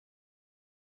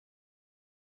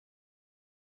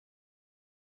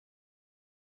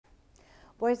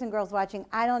Boys and girls watching,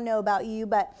 I don't know about you,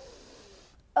 but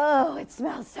oh, it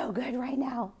smells so good right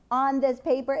now. On this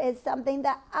paper is something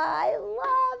that I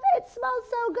love. It smells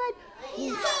so good.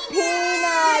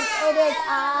 Peanuts. It is.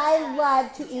 I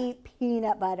love to eat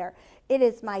peanut butter. It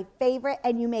is my favorite,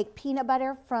 and you make peanut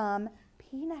butter from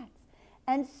peanuts.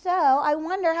 And so I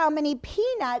wonder how many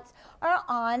peanuts are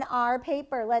on our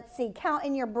paper. Let's see. Count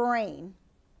in your brain.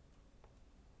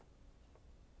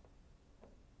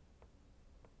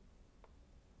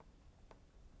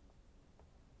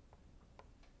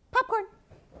 Popcorn.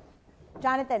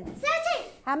 Jonathan.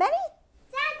 17. How many?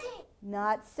 17.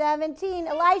 Not 17.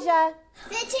 Elijah.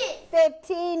 15.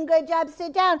 15. Good job.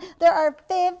 Sit down. There are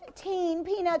 15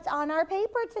 peanuts on our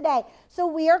paper today. So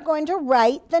we are going to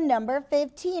write the number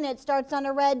 15. It starts on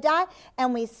a red dot,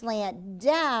 and we slant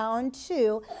down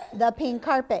to the pink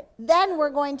carpet. Then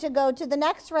we're going to go to the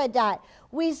next red dot.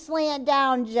 We slant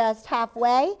down just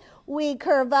halfway. We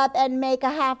curve up and make a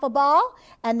half a ball,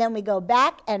 and then we go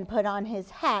back and put on his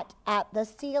hat at the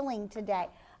ceiling today.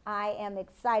 I am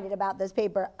excited about this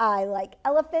paper. I like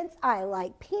elephants. I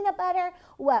like peanut butter.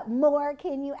 What more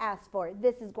can you ask for?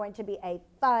 This is going to be a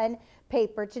fun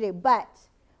paper to do. But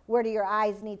where do your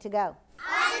eyes need to go?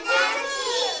 On the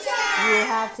teacher. You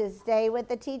have to stay with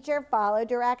the teacher, follow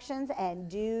directions, and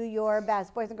do your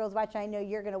best. Boys and girls watching, I know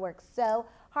you're going to work so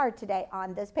hard today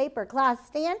on this paper. Class,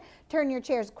 stand, turn your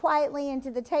chairs quietly into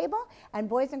the table, and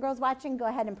boys and girls watching, go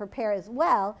ahead and prepare as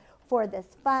well for this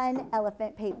fun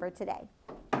elephant paper today.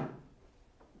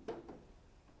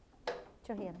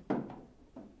 Johanna.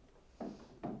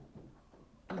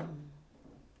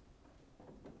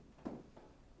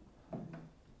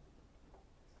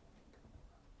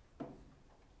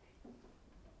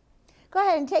 Go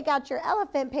ahead and take out your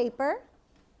elephant paper.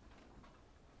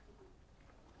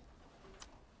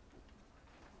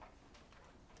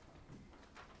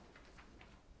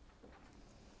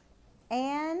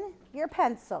 And your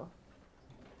pencil.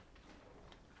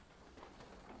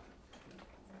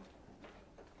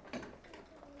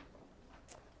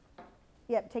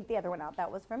 Yep, take the other one out. That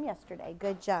was from yesterday.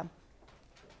 Good job.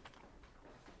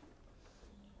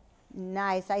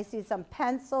 Nice. I see some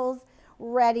pencils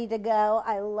ready to go.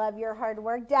 I love your hard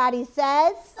work. Daddy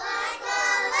says, Buckle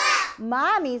up.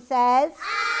 Mommy says,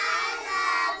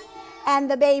 I love you.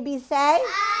 and the baby say, I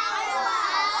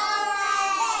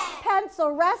love you.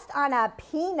 pencil rest on a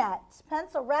peanut.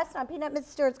 Pencil rest on a peanut. Miss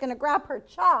Stewart's going to grab her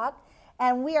chalk,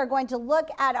 and we are going to look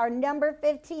at our number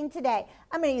 15 today.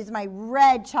 I'm going to use my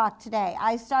red chalk today.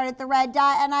 I start at the red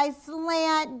dot, and I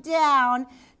slant down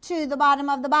to the bottom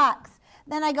of the box.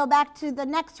 Then I go back to the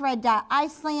next red dot. I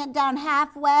slant down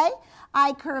halfway.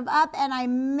 I curve up, and I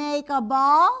make a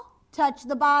ball. Touch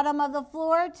the bottom of the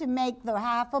floor to make the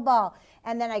half a ball.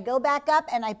 And then I go back up,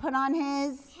 and I put on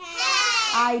his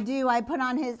Hat. I put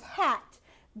on his hat.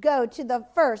 Go to the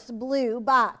first blue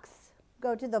box.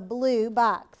 Go to the blue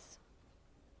box.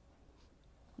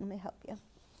 Let me help you.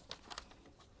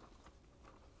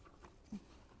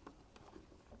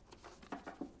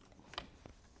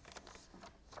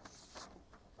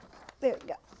 There we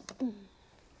go.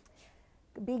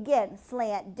 Begin.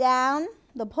 Slant down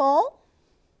the pole.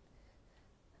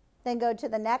 Then go to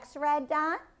the next red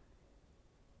dot.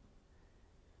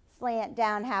 Slant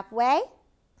down halfway.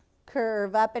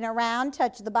 Curve up and around.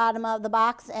 Touch the bottom of the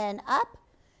box and up.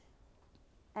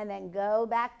 And then go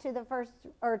back to the first,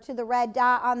 or to the red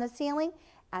dot on the ceiling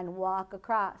and walk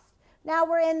across. Now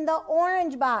we're in the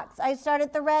orange box. I start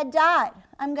at the red dot.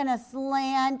 I'm going to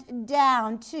slant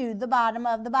down to the bottom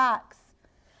of the box.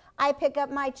 I pick up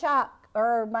my chalk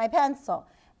or my pencil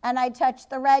and I touch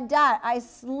the red dot. I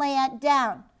slant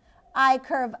down. I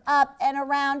curve up and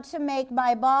around to make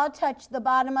my ball, touch the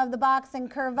bottom of the box and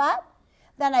curve up.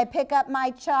 Then I pick up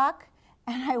my chalk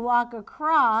and I walk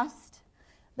across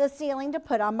the ceiling to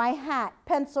put on my hat.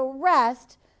 Pencil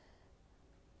rest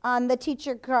on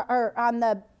the or on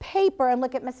the paper, and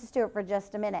look at Mrs. Stewart for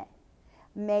just a minute.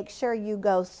 Make sure you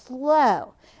go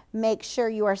slow. Make sure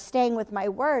you are staying with my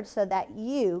words so that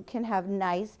you can have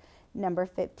nice number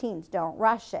 15s. Don't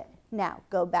rush it. Now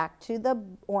go back to the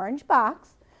orange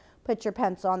box. Put your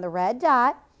pencil on the red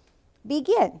dot.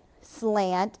 Begin.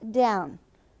 Slant down.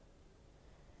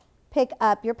 Pick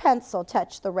up your pencil.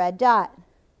 Touch the red dot.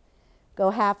 Go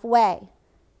halfway.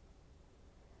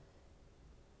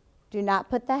 Do not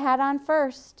put the hat on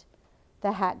first.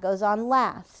 The hat goes on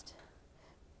last.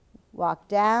 Walk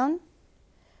down,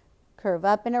 curve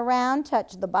up and around,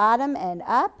 touch the bottom and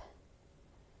up.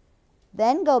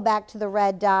 Then go back to the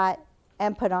red dot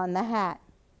and put on the hat.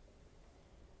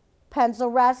 Pencil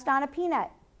rest on a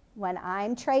peanut. When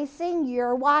I'm tracing,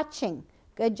 you're watching.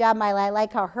 Good job, Miley. I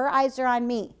like how her eyes are on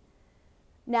me.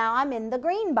 Now I'm in the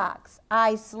green box.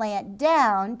 I slant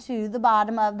down to the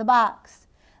bottom of the box.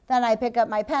 Then I pick up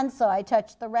my pencil. I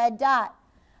touch the red dot.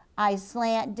 I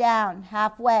slant down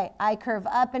halfway. I curve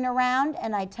up and around,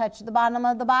 and I touch the bottom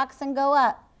of the box and go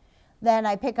up. Then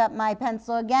I pick up my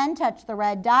pencil again, touch the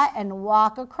red dot, and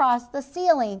walk across the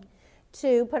ceiling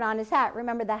to put on his hat.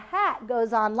 Remember, the hat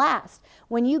goes on last.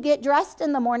 When you get dressed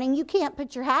in the morning, you can't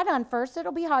put your hat on first.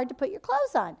 It'll be hard to put your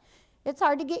clothes on. It's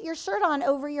hard to get your shirt on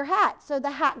over your hat, so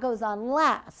the hat goes on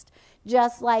last.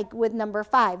 Just like with number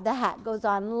 5, the hat goes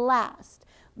on last.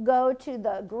 Go to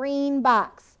the green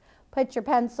box. Put your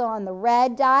pencil on the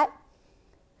red dot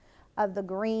of the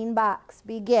green box.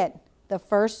 Begin. The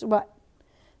first one.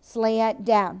 Slant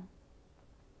down.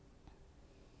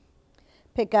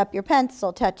 Pick up your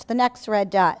pencil. Touch the next red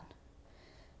dot.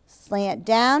 Slant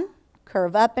down.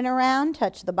 Curve up and around.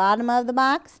 Touch the bottom of the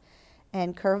box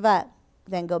and curve up.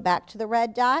 Then go back to the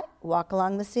red dot. Walk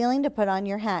along the ceiling to put on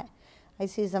your hat. I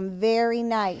see some very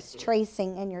nice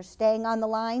tracing, and you're staying on the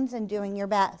lines and doing your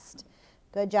best.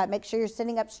 Good job. Make sure you're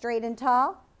sitting up straight and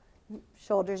tall.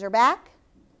 Shoulders are back.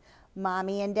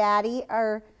 Mommy and Daddy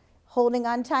are holding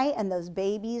on tight, and those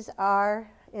babies are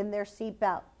in their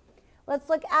seatbelt. Let's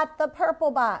look at the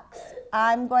purple box.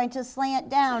 I'm going to slant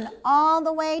down all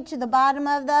the way to the bottom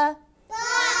of the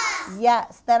box.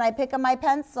 Yes. Then I pick up my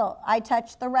pencil. I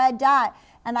touch the red dot,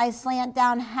 and I slant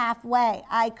down halfway.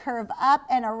 I curve up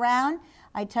and around.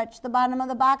 I touch the bottom of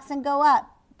the box and go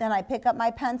up. Then I pick up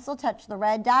my pencil, touch the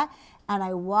red dot, and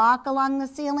I walk along the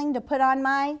ceiling to put on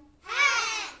my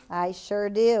hat. I sure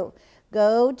do.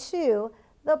 Go to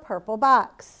the purple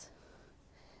box.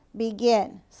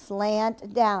 Begin.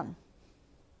 Slant down.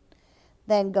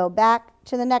 Then go back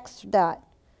to the next dot,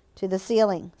 to the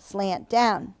ceiling. Slant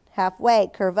down. Halfway.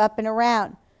 Curve up and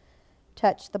around.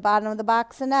 Touch the bottom of the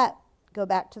box and up. Go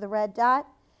back to the red dot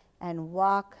and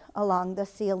walk along the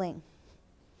ceiling.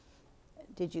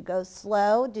 Did you go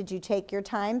slow? Did you take your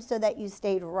time so that you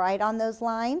stayed right on those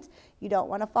lines? You don't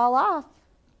want to fall off.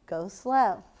 Go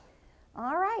slow.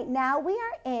 All right, now we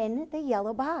are in the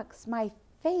yellow box, my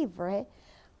favorite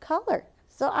color.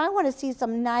 So I want to see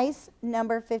some nice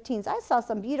number 15s. I saw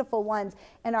some beautiful ones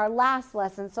in our last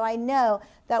lesson, so I know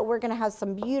that we're going to have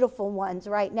some beautiful ones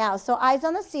right now. So eyes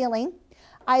on the ceiling,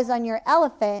 eyes on your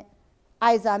elephant,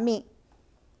 eyes on me.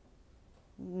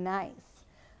 Nice.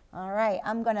 All right,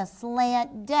 I'm going to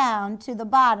slant down to the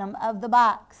bottom of the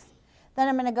box. Then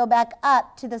I'm going to go back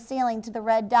up to the ceiling to the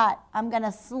red dot. I'm going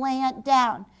to slant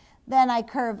down. Then I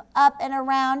curve up and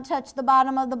around, touch the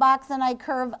bottom of the box, and I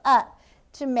curve up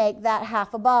to make that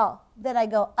half a ball. Then I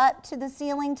go up to the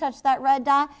ceiling, touch that red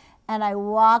dot, and I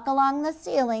walk along the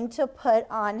ceiling to put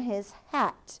on his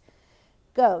hat.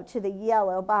 Go to the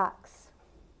yellow box.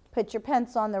 Put your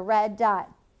pencil on the red dot.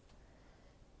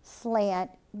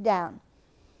 Slant down.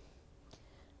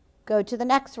 Go to the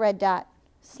next red dot.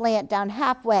 Slant down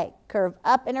halfway. Curve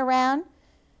up and around.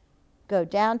 Go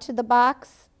down to the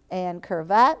box and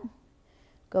curve up.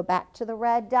 Go back to the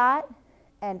red dot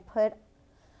and put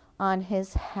on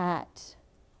his hat.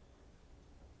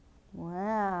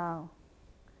 Wow.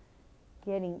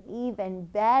 Getting even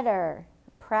better.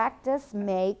 Practice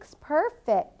makes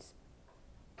perfect.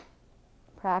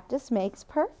 Practice makes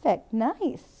perfect.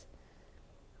 Nice.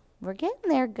 We're getting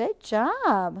there. Good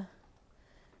job.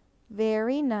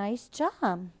 Very nice job.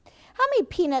 How many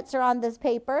peanuts are on this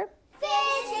paper? 15.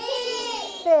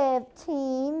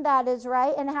 15, that is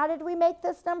right. And how did we make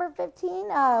this number 15? 1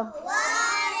 and a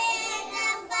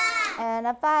 5. And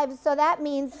a 5. So that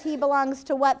means he belongs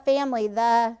to what family?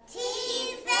 The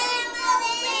Teen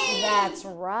family. That's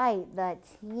right, the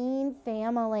teen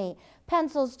family.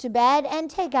 Pencils to bed and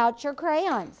take out your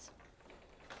crayons.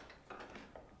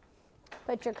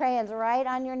 Put your crayons right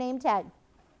on your name tag.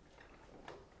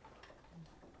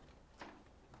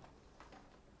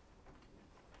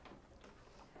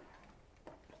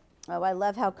 Oh, I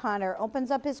love how Connor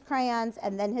opens up his crayons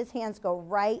and then his hands go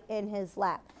right in his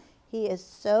lap. He is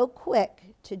so quick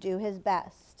to do his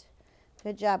best.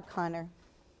 Good job, Connor.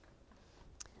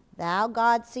 Thou,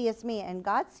 God, seest me, and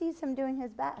God sees him doing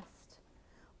his best.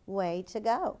 Way to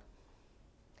go.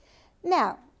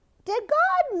 Now, did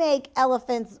God make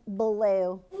elephants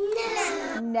blue?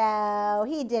 No. No,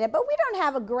 he didn't, but we don't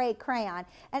have a gray crayon,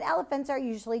 and elephants are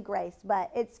usually gray,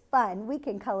 but it's fun. We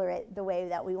can color it the way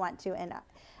that we want to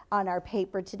on our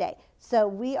paper today. So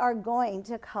we are going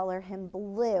to color him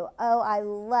blue. Oh, I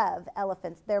love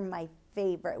elephants. They're my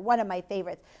favorite, one of my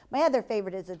favorites. My other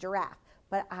favorite is a giraffe,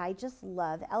 but I just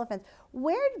love elephants.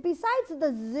 Where, besides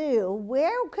the zoo,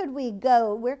 where could we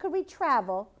go? Where could we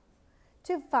travel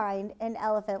to find an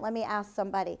elephant? Let me ask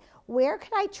somebody. Where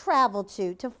could I travel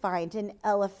to find an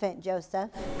elephant,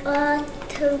 Joseph?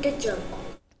 To the jungle.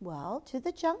 Well, to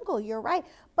the jungle, you're right.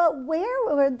 But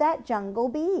where would that jungle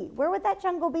be? Where would that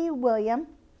jungle be, William?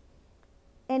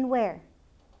 And where?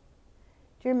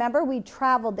 Do you remember we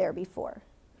traveled there before?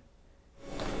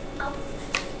 A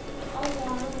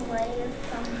long way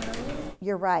from home.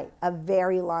 You're right, a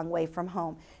very long way from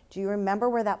home. Do you remember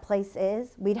where that place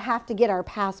is? We'd have to get our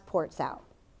passports out.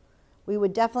 We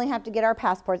would definitely have to get our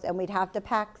passports, and we'd have to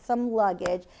pack some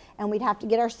luggage, and we'd have to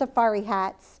get our safari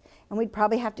hats, and we'd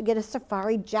probably have to get a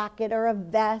safari jacket or a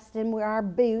vest and wear our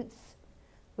boots.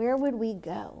 Where would we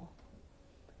go?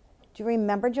 Do you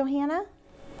remember, Johanna?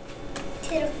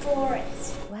 To the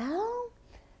forest. Well,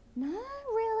 not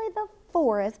really the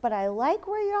forest, but I like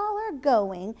where y'all are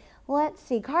going. Let's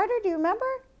see. Carter, do you remember?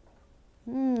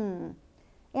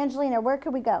 Angelina, where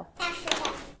could we go?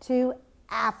 Africa. To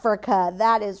Africa.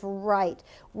 That is right.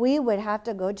 We would have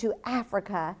to go to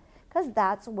Africa because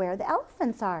that's where the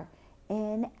elephants are,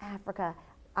 in Africa.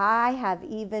 I have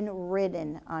even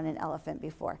ridden on an elephant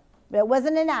before. But it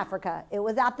wasn't in Africa. It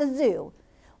was at the zoo.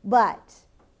 But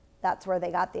that's where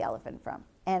they got the elephant from.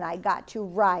 And I got to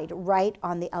ride right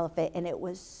on the elephant, and it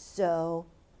was so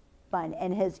fun.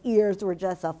 And his ears were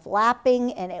just a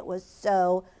flapping, and it was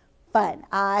so fun.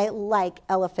 I like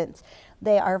elephants.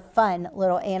 They are fun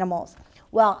little animals.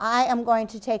 Well, I am going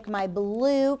to take my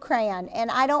blue crayon,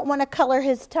 and I don't want to color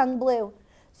his tongue blue.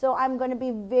 So I'm going to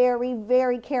be very,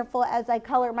 very careful as I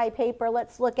color my paper.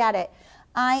 Let's look at it.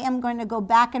 I am going to go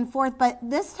back and forth, but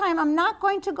this time I'm not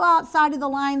going to go outside of the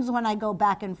lines when I go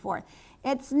back and forth.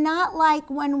 It's not like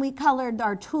when we colored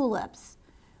our tulips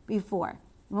before,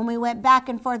 when we went back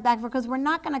and forth, because we're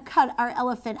not going to cut our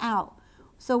elephant out.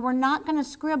 So we're not going to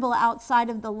scribble outside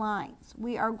of the lines.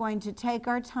 We are going to take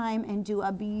our time and do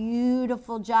a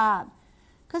beautiful job.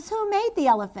 Because who made the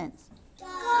elephants?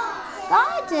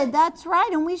 God did, that's right.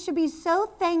 And we should be so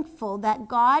thankful that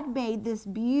God made this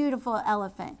beautiful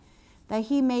elephant, that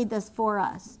he made this for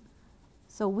us.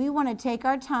 So we want to take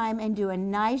our time and do a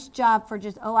nice job for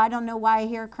just, I don't know why I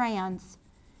hear crayons.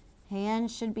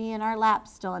 Hands should be in our lap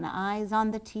still and eyes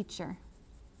on the teacher.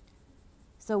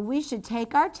 So we should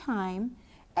take our time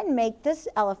and make this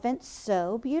elephant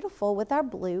so beautiful with our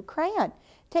blue crayon.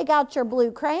 Take out your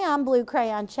blue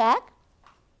crayon check.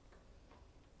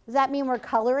 Does that mean we're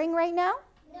coloring right now?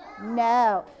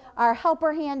 No. Our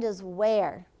helper hand is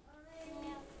where?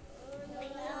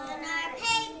 On our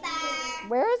paper.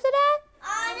 Where is it at?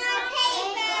 On our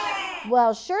paper.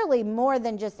 Well, surely more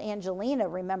than just Angelina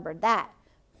remembered that.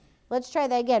 Let's try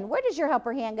that again. Where does your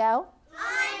helper hand go?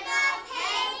 On the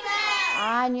paper.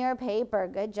 On your paper.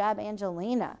 Good job,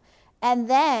 Angelina. And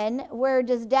then where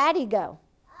does Daddy go?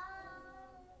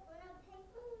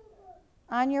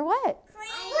 On your what?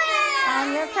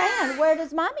 On your crayon. Where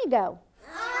does Mommy go?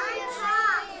 On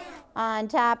top. On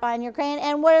top on your crayon.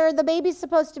 And what are the babies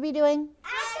supposed to be doing?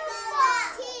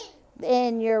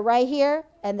 And you're right here,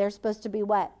 and they're supposed to be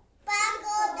what?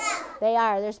 Buckled up. They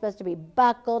are. They're supposed to be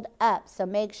buckled up. So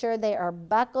make sure they are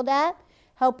buckled up.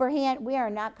 Helper hand. We are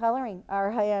not coloring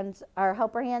our hands, our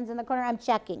helper hands in the corner. I'm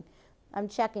checking.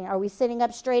 Are we sitting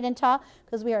up straight and tall?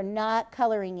 Because we are not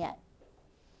coloring yet.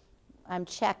 I'm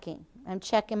checking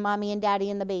Mommy and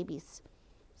Daddy and the babies.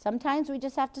 Sometimes we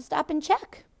just have to stop and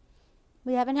check.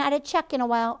 We haven't had a check in a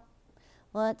while.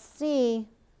 Let's see.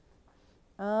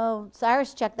 Oh,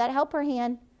 Cyrus, check that helper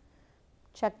hand.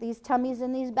 Check these tummies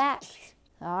and these backs.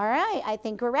 All right, I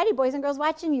think we're ready. Boys and girls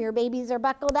watching, your babies are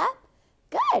buckled up?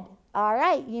 Good. All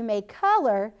right, you may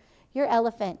color your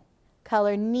elephant.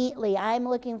 Color neatly. I'm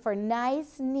looking for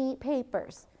nice, neat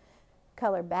papers.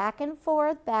 Color back and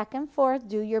forth,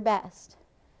 do your best.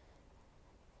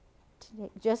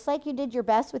 Just like you did your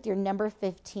best with your number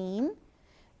 15,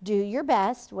 do your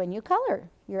best when you color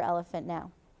your elephant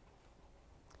now.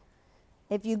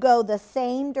 If you go the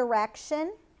same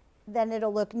direction, then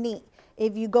it'll look neat.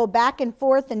 If you go back and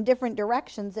forth in different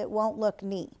directions, it won't look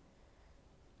neat.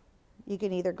 You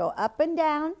can either go up and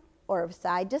down or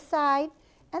side to side,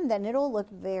 and then it'll look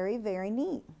very, very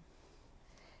neat.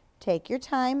 Take your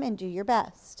time and do your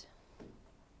best.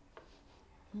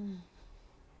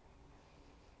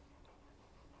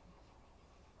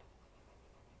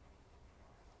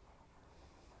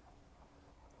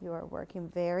 You are working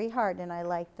very hard, and I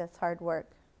like this hard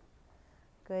work.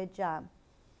 Good job.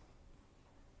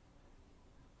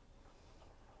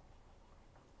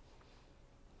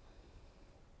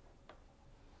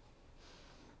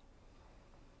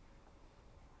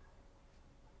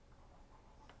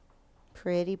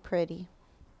 Pretty, pretty.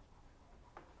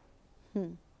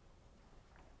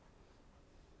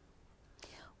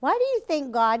 Why do you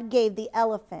think God gave the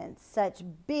elephants such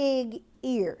big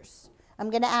ears? I'm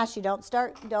going to ask you,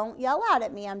 don't yell out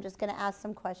at me. I'm just going to ask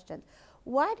some questions.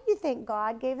 Why do you think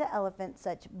God gave the elephants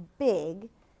such big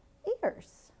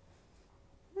ears?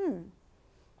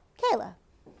 Kayla,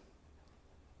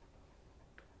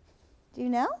 do you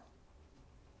know?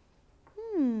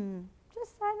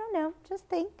 I don't know. Just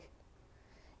think.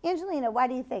 Angelina, why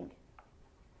do you think?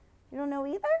 You don't know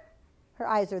either? Her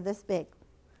eyes are this big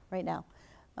right now.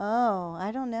 Oh,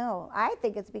 I don't know. I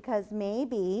think it's because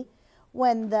maybe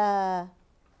when the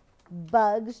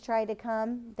bugs try to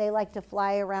come, they like to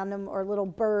fly around them, or little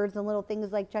birds and little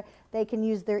things like that. They can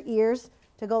use their ears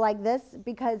to go like this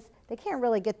because they can't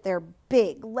really get their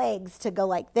big legs to go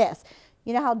like this.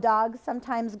 You know how dogs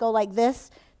sometimes go like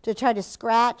this to try to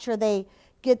scratch, or they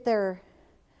get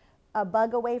a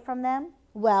bug away from them?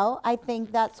 Well, I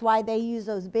think that's why they use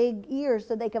those big ears,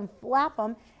 so they can flap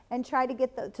them and try to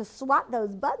get to swat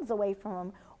those bugs away from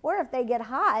them. Or if they get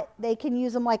hot, they can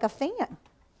use them like a fan.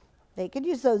 They could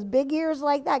use those big ears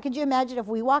like that. Could you imagine if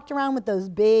we walked around with those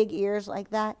big ears like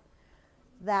that?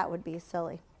 That would be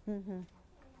silly. That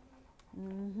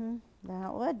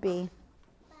would be.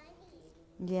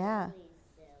 Yeah.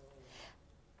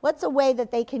 What's a way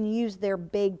that they can use their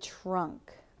big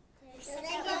trunk? So they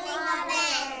can take a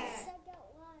bath.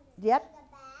 Yep.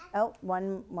 Oh,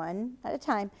 one at a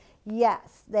time.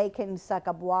 Yes, they can suck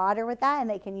up water with that, and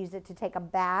they can use it to take a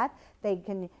bath.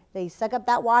 They suck up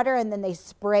that water, and then they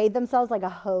spray themselves like a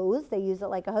hose. They use it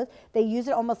like a hose. They use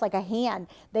it almost like a hand.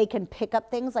 They can pick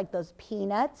up things like those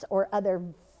peanuts or other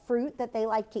fruit that they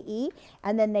like to eat,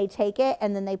 and then they take it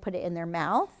and then they put it in their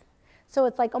mouth. So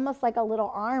it's like almost like a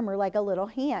little arm or like a little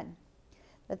hand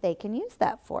that they can use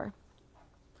that for.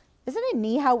 Isn't it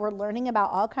neat how we're learning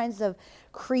about all kinds of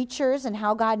creatures and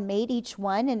how God made each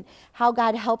one and how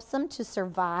God helps them to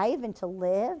survive and to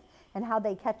live and how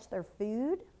they catch their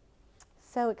food?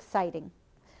 So exciting.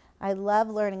 I love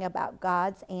learning about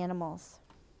God's animals.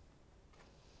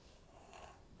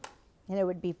 And it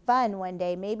would be fun one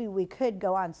day. Maybe we could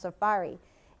go on safari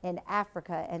in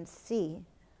Africa and see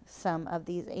some of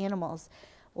these animals,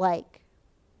 like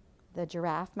the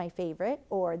giraffe, my favorite,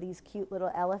 or these cute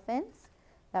little elephants.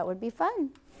 That would be fun.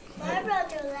 My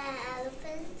brother likes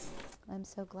elephants. I'm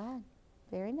so glad.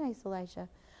 Very nice, Elijah.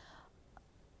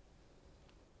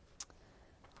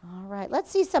 All right, let's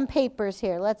see some papers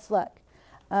here. Let's look.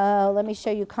 Let me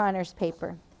show you Connor's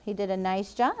paper. He did a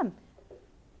nice job.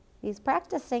 He's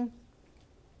practicing.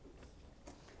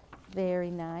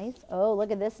 Very nice. Oh,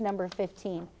 look at this, number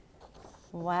 15.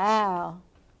 Wow.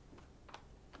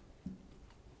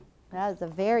 That is a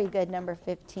very good number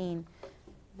 15.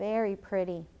 Very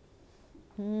pretty.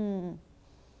 Very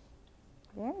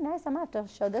nice. I'm going to have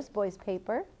to show this boy's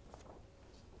paper.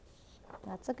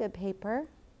 That's a good paper.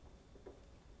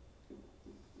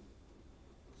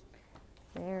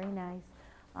 Very nice.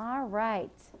 All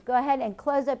right. Go ahead and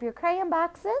close up your crayon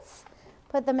boxes.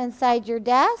 Put them inside your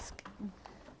desk.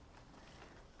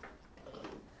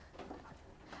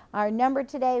 Our number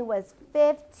today was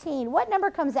 15. What number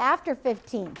comes after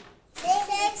 15?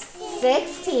 16.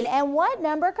 16. And what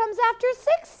number comes after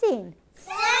 16?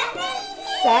 17.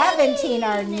 17,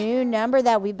 our new number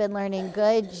that we've been learning.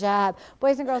 Good job.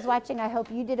 Boys and girls watching, I hope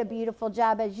you did a beautiful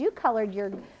job as you colored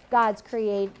your God's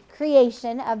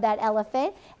creation of that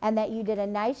elephant, and that you did a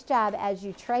nice job as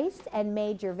you traced and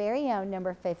made your very own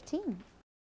number 15.